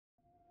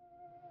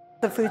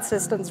The Food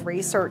Systems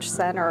Research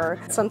Center,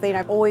 something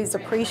I've always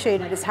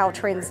appreciated is how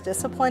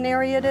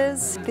transdisciplinary it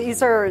is.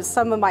 These are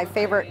some of my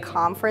favorite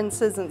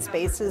conferences and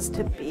spaces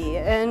to be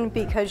in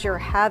because you're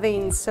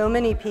having so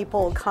many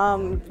people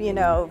come,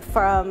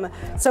 from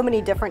so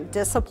many different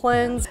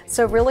disciplines.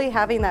 So really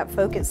having that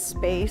focused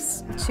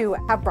space to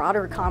have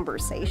broader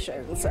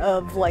conversations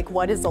of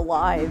what is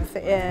alive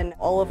in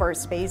all of our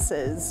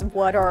spaces,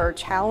 what are our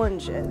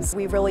challenges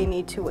we really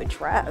need to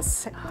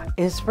address.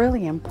 It's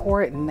really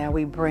important that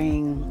we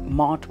bring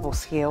multiple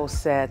skill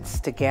sets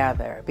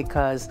together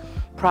because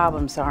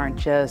problems aren't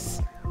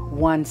just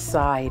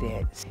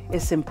one-sided.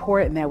 It's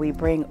important that we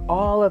bring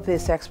all of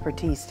this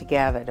expertise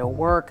together to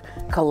work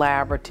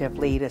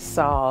collaboratively to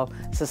solve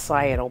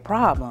societal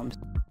problems.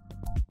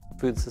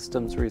 Food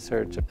systems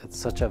research, it's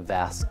such a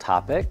vast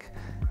topic,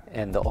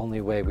 and the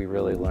only way we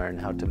really learn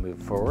how to move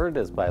forward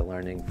is by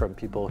learning from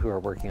people who are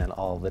working on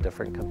all the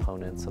different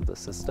components of the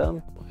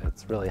system.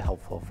 It's really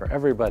helpful for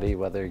everybody,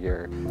 whether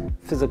you're a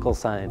physical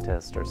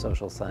scientist or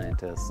social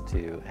scientist,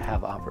 to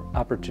have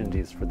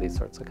opportunities for these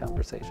sorts of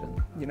conversations.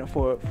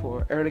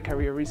 For early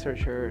career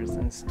researchers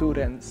and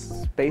students,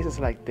 spaces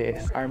like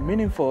this are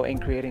meaningful in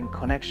creating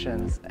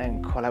connections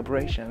and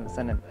collaborations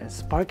and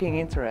sparking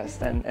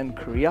interest and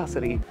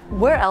curiosity.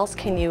 Where else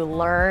can you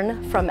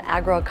learn from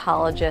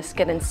agroecologists,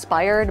 get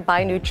inspired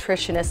by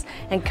nutritionists,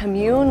 and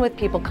commune with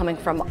people coming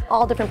from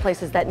all different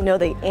places that know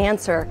the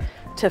answer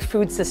to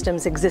food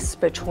systems exists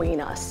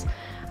between us?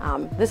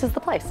 This is the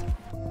place.